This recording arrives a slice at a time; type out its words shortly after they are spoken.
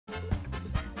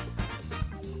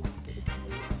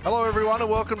Hello everyone and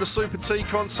welcome to Super T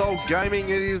Console Gaming.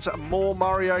 It is more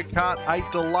Mario Kart 8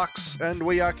 Deluxe and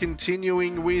we are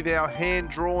continuing with our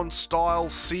hand-drawn style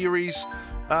series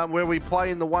where we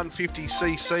play in the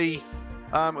 150cc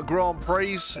Grand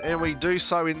Prix, and we do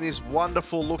so in this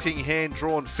wonderful looking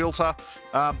hand-drawn filter.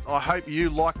 I hope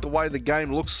you like the way the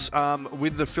game looks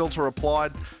with the filter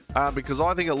applied, because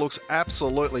I think it looks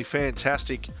absolutely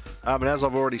fantastic, and as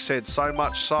I've already said, so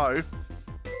much so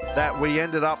that we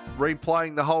ended up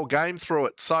replaying the whole game through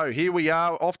it. So here we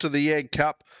are off to the Egg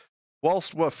Cup.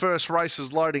 Whilst our first race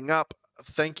is loading up,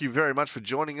 thank you very much for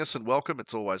joining us and welcome.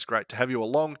 It's always great to have you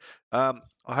along. I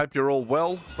hope you're all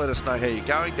well. Let us know how you're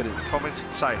going. Get in the comments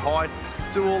and say hi.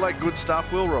 Do all that good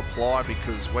stuff. We'll reply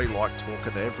because we like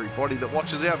talking to everybody that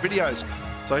watches our videos.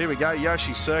 So here we go.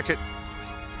 Yoshi Circuit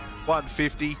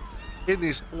 150 in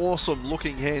this awesome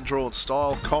looking hand-drawn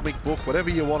style, comic book, whatever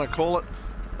you want to call it.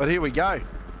 But here we go.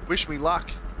 Wish me luck.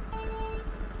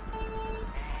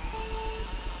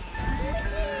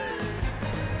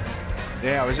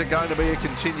 Now, is it going to be a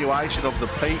continuation of the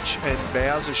Peach and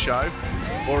Bowser show?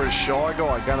 Or is Shy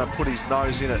Guy going to put his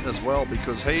nose in it as well?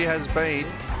 Because he has been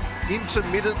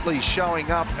intermittently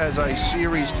showing up as a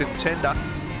series contender,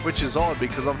 which is odd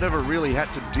because I've never really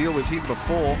had to deal with him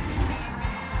before.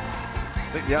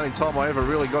 I think the only time I ever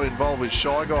really got involved with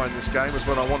Shy Guy in this game was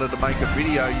when I wanted to make a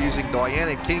video using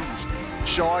Diana King's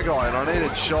Shy Guy, and I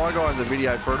needed Shy Guy in the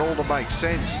video for it all to make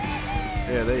sense.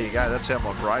 Yeah, there you go. That's how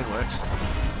my brain works.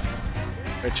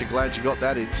 Bet you're glad you got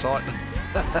that insight.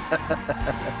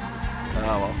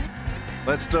 Oh well.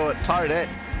 Let's do it. Toadette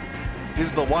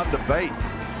is the one to beat.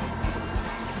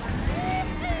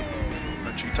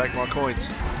 Don't you take my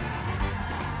coins.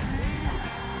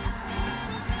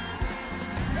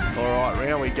 Alright,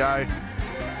 round we go.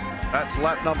 That's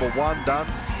lap number 1 done.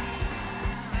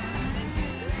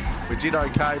 We did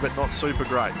okay, but not super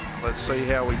great. Let's see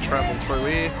how we travel through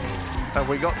here. Have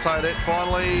we got Toadette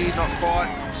finally? Not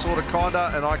quite, sort of,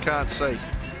 kinda, and I can't see.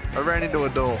 I ran into a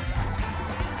door.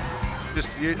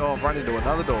 Oh, I've run into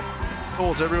another door.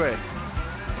 Doors everywhere.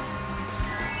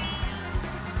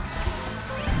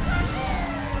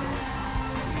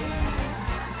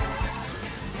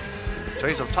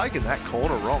 Jeez, I've taken that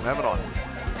corner wrong, haven't I?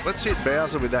 Let's hit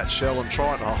Bowser with that shell and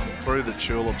try and through the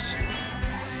tulips.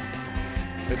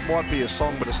 It might be a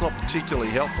song, but it's not particularly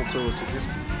helpful to us in this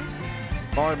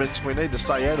moment. We need to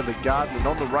stay out of the garden and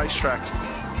on the racetrack.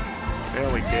 There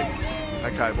we get.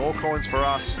 Okay, more coins for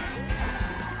us.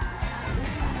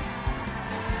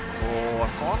 Oh, I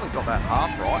finally got that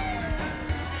half right.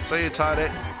 See you,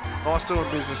 Toadette. Nice doing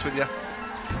business with you.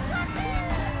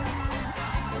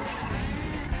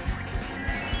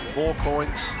 More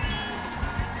coins.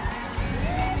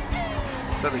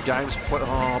 Is that the game's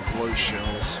oh, blue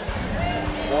shells.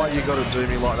 Why you got to do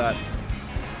me like that?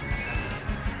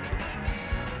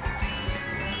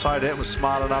 Toadette was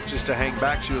smart enough just to hang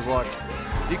back. She was like,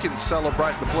 you can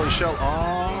celebrate the blue shell.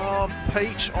 Oh,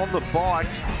 Peach on the bike.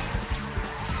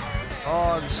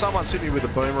 Oh, and someone's hit me with a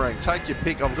boomerang. Take your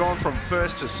pick. I've gone from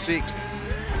 1st to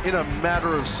 6th in a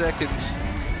matter of seconds.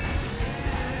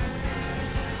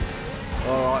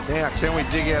 All right, now can we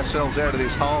dig ourselves out of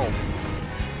this hole?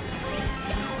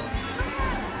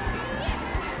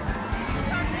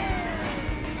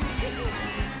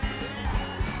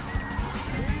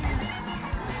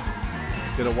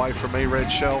 Get away from me, red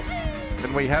shell.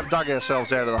 And we have dug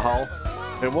ourselves out of the hole.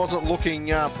 It wasn't looking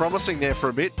promising there for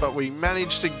a bit, but we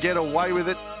managed to get away with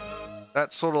it.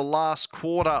 That sort of last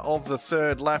quarter of the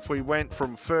 3rd lap, we went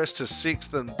from 1st to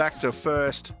 6th and back to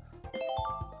 1st.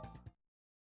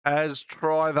 As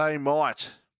try they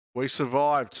might. We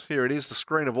survived. Here it is, the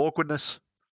screen of awkwardness.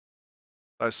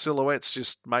 Those silhouettes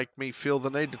just make me feel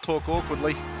the need to talk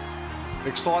awkwardly.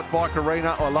 Excitebike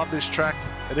Arena, I love this track.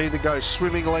 It either goes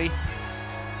swimmingly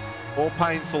or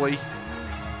painfully.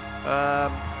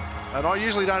 And I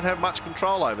usually don't have much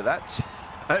control over that. So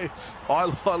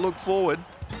I look forward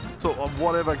to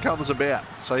whatever comes about.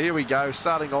 So here we go,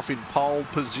 starting off in pole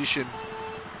position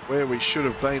where we should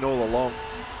have been all along.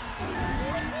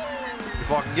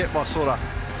 If I can get my sort of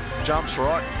jumps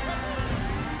right,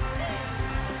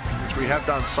 which we have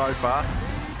done so far.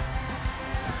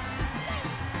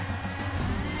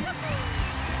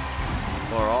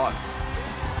 All right.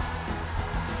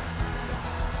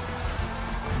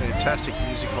 Fantastic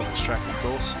music on this track, of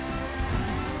course.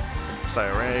 Stay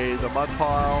around the mud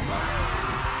pile.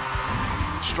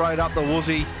 Straight up the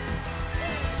woozy.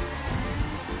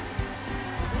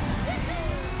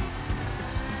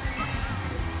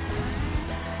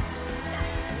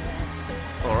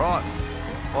 All right.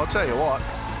 Well, I'll tell you what.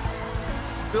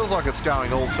 Feels like it's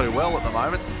going all too well at the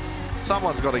moment.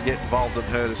 Someone's got to get involved and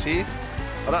hurt us here.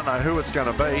 I don't know who it's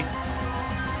going to be.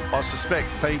 I suspect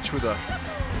Peach with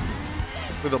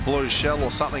a blue shell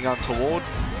or something untoward.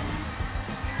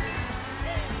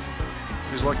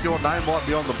 He's like, your name might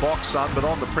be on the box, son, but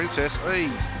I'm the princess. Hey.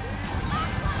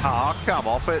 Ah, come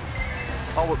off it.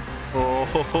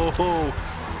 Oh,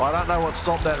 I don't know what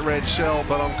stopped that red shell,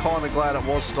 but I'm kind of glad it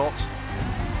was stopped.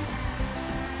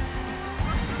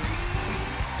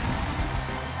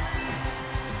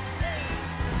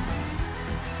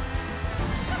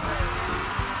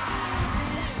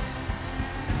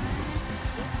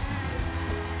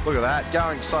 Look at that,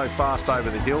 going so fast over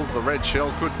the hills, the red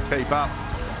shell couldn't keep up.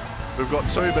 We've got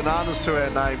 2 bananas to our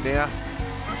name now.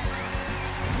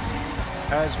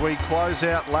 As we close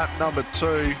out lap number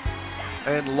 2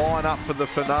 and line up for the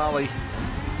finale,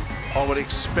 I would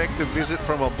expect a visit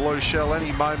from a blue shell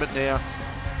any moment now.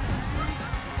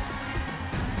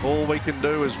 All we can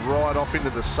do is ride off into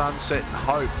the sunset and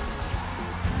hope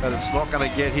that it's not going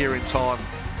to get here in time.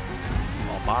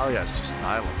 Oh, Mario's just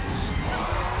nailing this.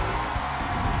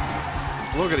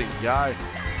 Look at him go.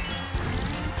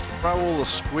 Throw all the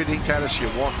squid ink at us you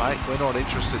want, mate. We're not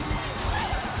interested.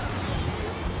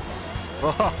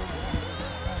 Oh,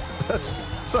 that's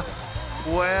so,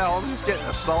 wow, I'm just getting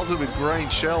assaulted with green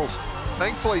shells.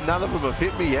 Thankfully, none of them have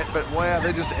hit me yet, but wow,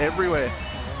 they're just everywhere.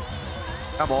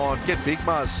 Come on, get Big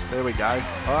Muzz. There we go.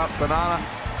 Oh, banana.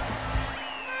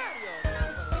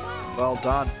 Well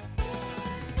done.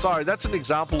 So, that's an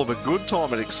example of a good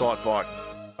time at Excitebike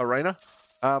Arena.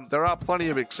 There are plenty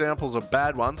of examples of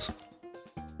bad ones.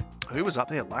 Who was up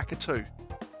there? Lakitu.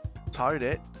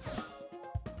 Toadette.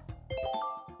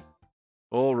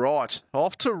 All right,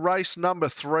 off to race number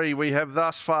 3. We have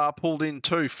thus far pulled in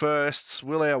 2 firsts.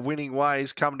 Will our winning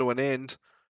ways come to an end,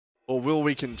 or will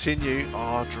we continue?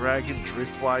 Oh, Dragon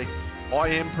Driftway. I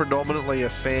am predominantly a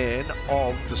fan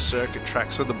of the circuit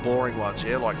tracks, so the boring ones,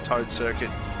 yeah, like Toad Circuit,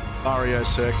 Mario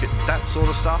Circuit, that sort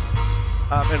of stuff.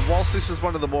 And whilst this is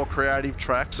one of the more creative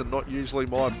tracks and not usually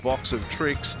my box of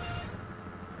tricks,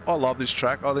 I love this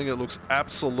track. I think it looks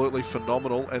absolutely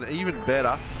phenomenal, and even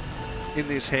better in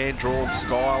this hand-drawn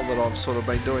style that I've sort of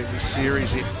been doing this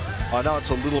series in. I know it's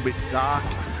a little bit dark,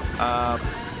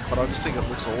 but I just think it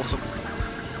looks awesome.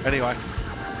 Anyway,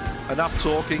 enough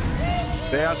talking.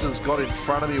 Bowser's got in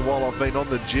front of me while I've been on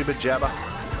the jibber-jabber.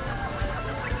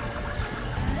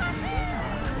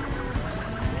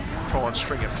 Try and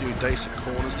string a few decent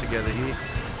corners together here.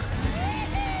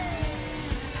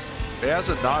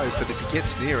 Bowser knows that if he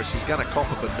gets near us, he's going to cop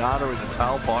a banana in the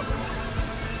tailpipe.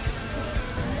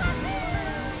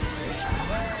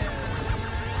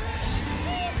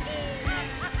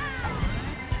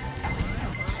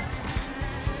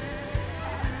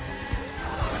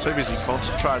 Too busy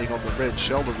concentrating on the red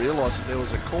shell to realise that there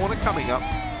was a corner coming up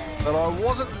that I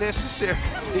wasn't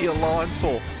necessarily aligned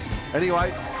for.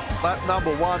 Anyway, lap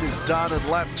number 1 is done and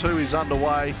lap 2 is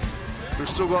underway. We've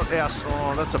still got our...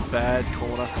 Oh, that's a bad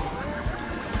corner.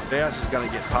 Bowser's going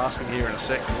to get past me here in a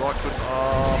sec because I couldn't...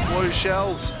 Oh, blue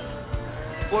shells.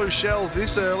 Blue shells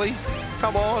this early.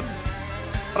 Come on.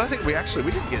 I don't think we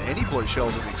didn't get any blue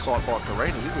shells in the Excitebike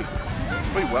Arena, did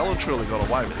we? We well and truly got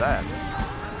away with that.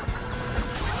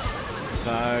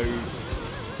 No.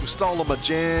 You've stolen my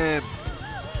jam.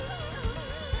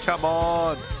 Come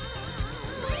on.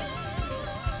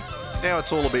 Now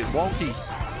it's all a bit wonky.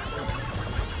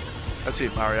 That's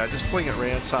it, Mario. Just fling it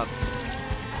round, son.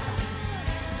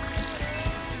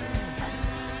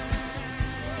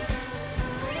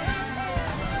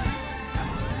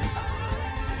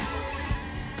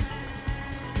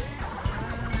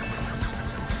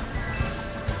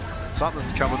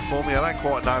 Something's coming for me. I don't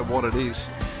quite know what it is.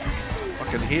 I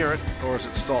can hear it, or has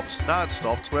it stopped? No, it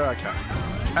stopped. We're okay.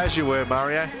 As you were,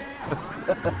 Mario.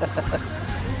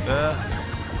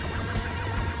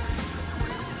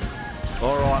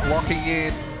 All right, locking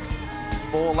in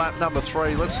for lap number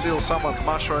 3. Let's steal someone's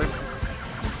mushroom.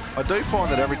 I do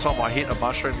find that every time I hit a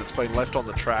mushroom that's been left on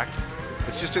the track,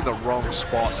 it's just in the wrong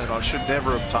spot, and I should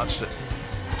never have touched it.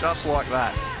 Just like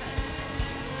that.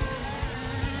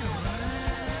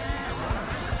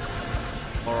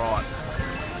 All right.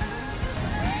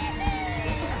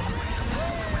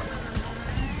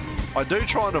 I do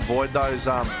try and avoid those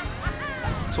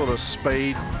sort of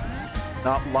speed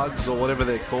nut lugs or whatever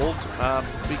they're called,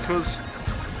 because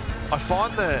I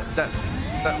find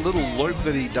that little loop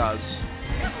that he does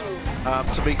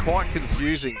to be quite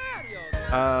confusing.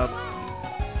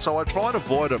 So I try and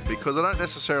avoid them because I don't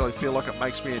necessarily feel like it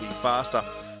makes me any faster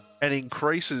and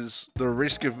increases the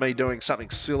risk of me doing something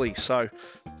silly. So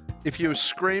if you're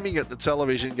screaming at the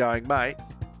television going, mate,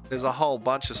 there's a whole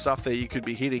bunch of stuff there you could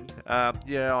be hitting.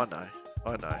 Yeah, I know.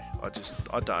 I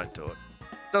don't do it.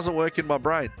 Doesn't work in my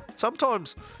brain.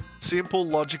 Sometimes simple,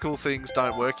 logical things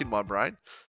don't work in my brain.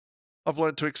 I've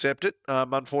learned to accept it.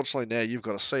 Unfortunately, now you've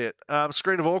got to see it.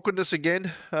 Screen of awkwardness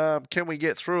again. Can we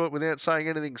get through it without saying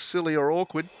anything silly or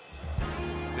awkward?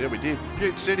 Yeah, we did.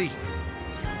 Butte City.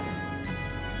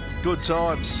 Good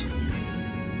times.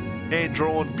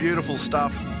 Hand-drawn, beautiful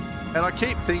stuff. And I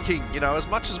keep thinking, you know, as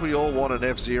much as we all want an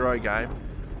F-Zero game,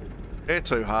 they're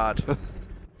too hard.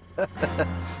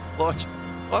 Like,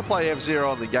 I play F-Zero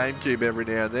on the GameCube every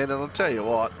now and then, and I'll tell you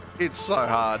what, it's so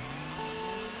hard.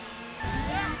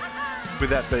 With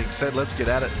that being said, let's get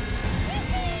at it.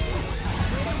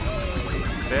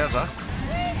 Bowser,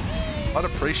 I'd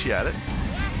appreciate it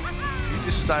if you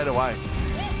just stayed away.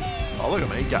 Oh, look at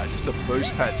me go, just a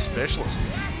boost pad specialist.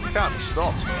 Can't be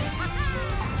stopped.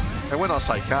 And when I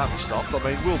say can't be stopped, I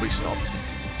mean will be stopped.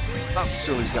 Nothing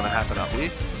silly's going to happen up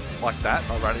here. Like that,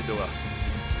 I run into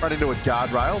a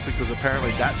guardrail because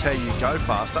apparently that's how you go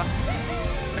faster.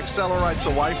 Accelerates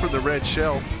away from the red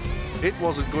shell. It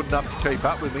wasn't good enough to keep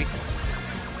up with me.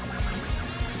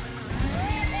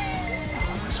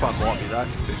 This one might be though.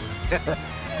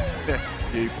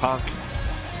 You punk.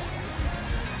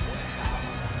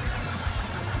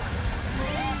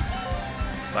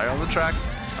 Stay on the track.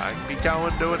 Don't be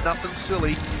going doing nothing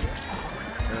silly.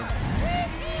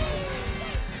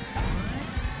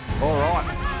 Alright,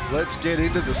 let's get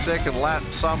into the second lap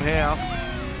somehow.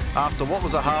 After what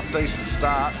was a half decent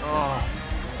start. Oh.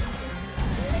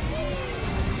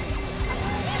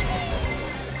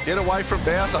 Get away from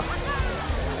Bowser.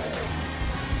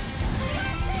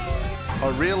 I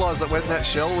realised that when that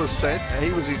shell was sent,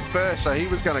 he was in first, so he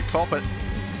was going to cop it.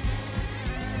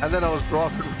 And then I was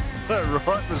driving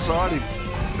right beside him,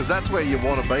 because that's where you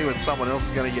want to be when someone else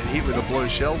is going to get hit with a blue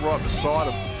shell, right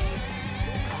beside him.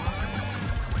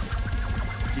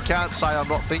 You can't say I'm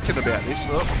not thinking about this.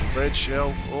 Oh, red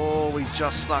shell. Oh, we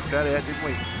just snuck that out, didn't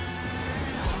we?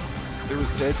 It was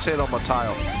dead set on my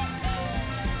tail.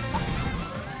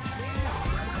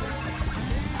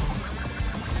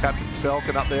 Captain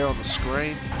Falcon up there on the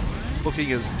screen,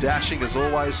 looking as dashing as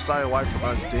always. Stay away from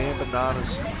those damn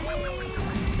bananas.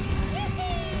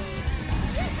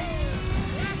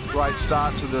 Great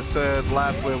start to the third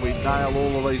lap where we nail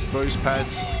all of these boost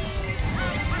pads.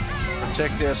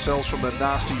 Protect ourselves from the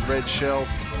nasty red shell.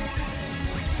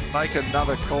 Make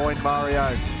another coin,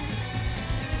 Mario.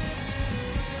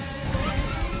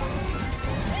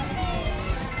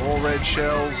 More red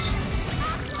shells.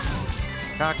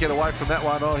 Can't get away from that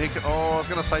one. Oh, I was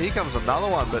going to say here comes another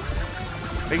one, but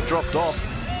he dropped off.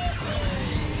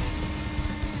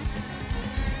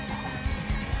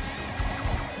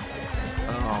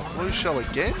 Oh, blue shell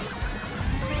again?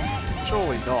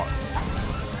 Surely not.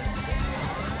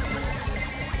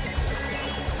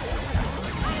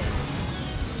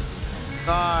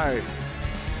 No.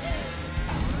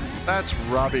 That's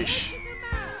rubbish.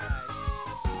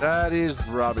 That is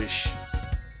rubbish.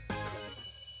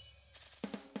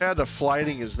 How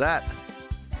deflating is that?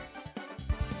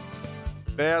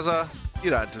 Bowser,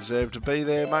 you don't deserve to be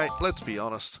there, mate. Let's be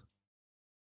honest.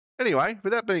 Anyway,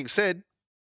 with that being said,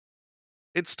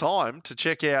 it's time to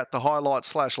check out the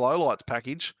highlights/lowlights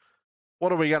package.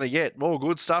 What are we going to get? More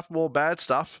good stuff, more bad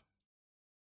stuff?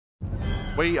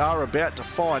 We are about to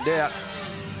find out.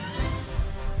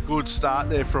 Good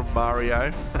start there from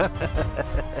Mario.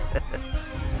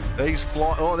 He's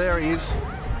flying. Oh, there he is.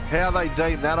 How they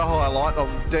deem that a highlight.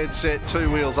 I'm dead set, 2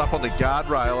 wheels up on the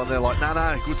guardrail, and they're like,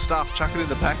 no, good stuff, chuck it in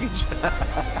the package.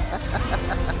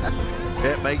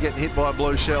 Yeah, me getting hit by a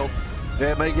blue shell.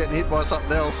 Yeah, me getting hit by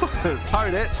something else.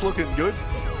 Toadette's looking good.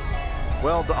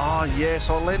 Well done. Oh, yes,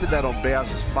 I landed that on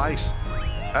Bowser's face.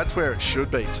 That's where it should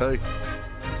be too.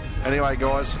 Anyway,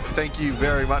 guys, thank you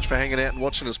very much for hanging out and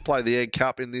watching us play the Egg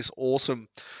Cup in this awesome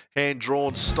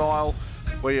hand-drawn style.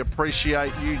 We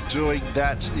appreciate you doing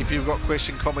that. If you've got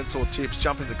questions, comments or tips,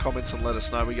 jump in the comments and let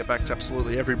us know. We get back to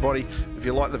absolutely everybody. If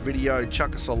you like the video,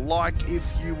 chuck us a like.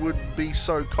 If you would be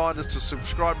so kind as to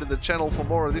subscribe to the channel for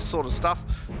more of this sort of stuff,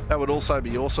 that would also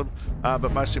be awesome.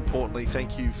 But most importantly,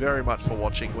 thank you very much for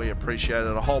watching. We appreciate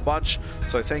it a whole bunch.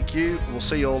 So thank you. We'll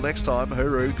see you all next time.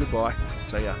 Hooroo. Goodbye.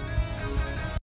 See ya.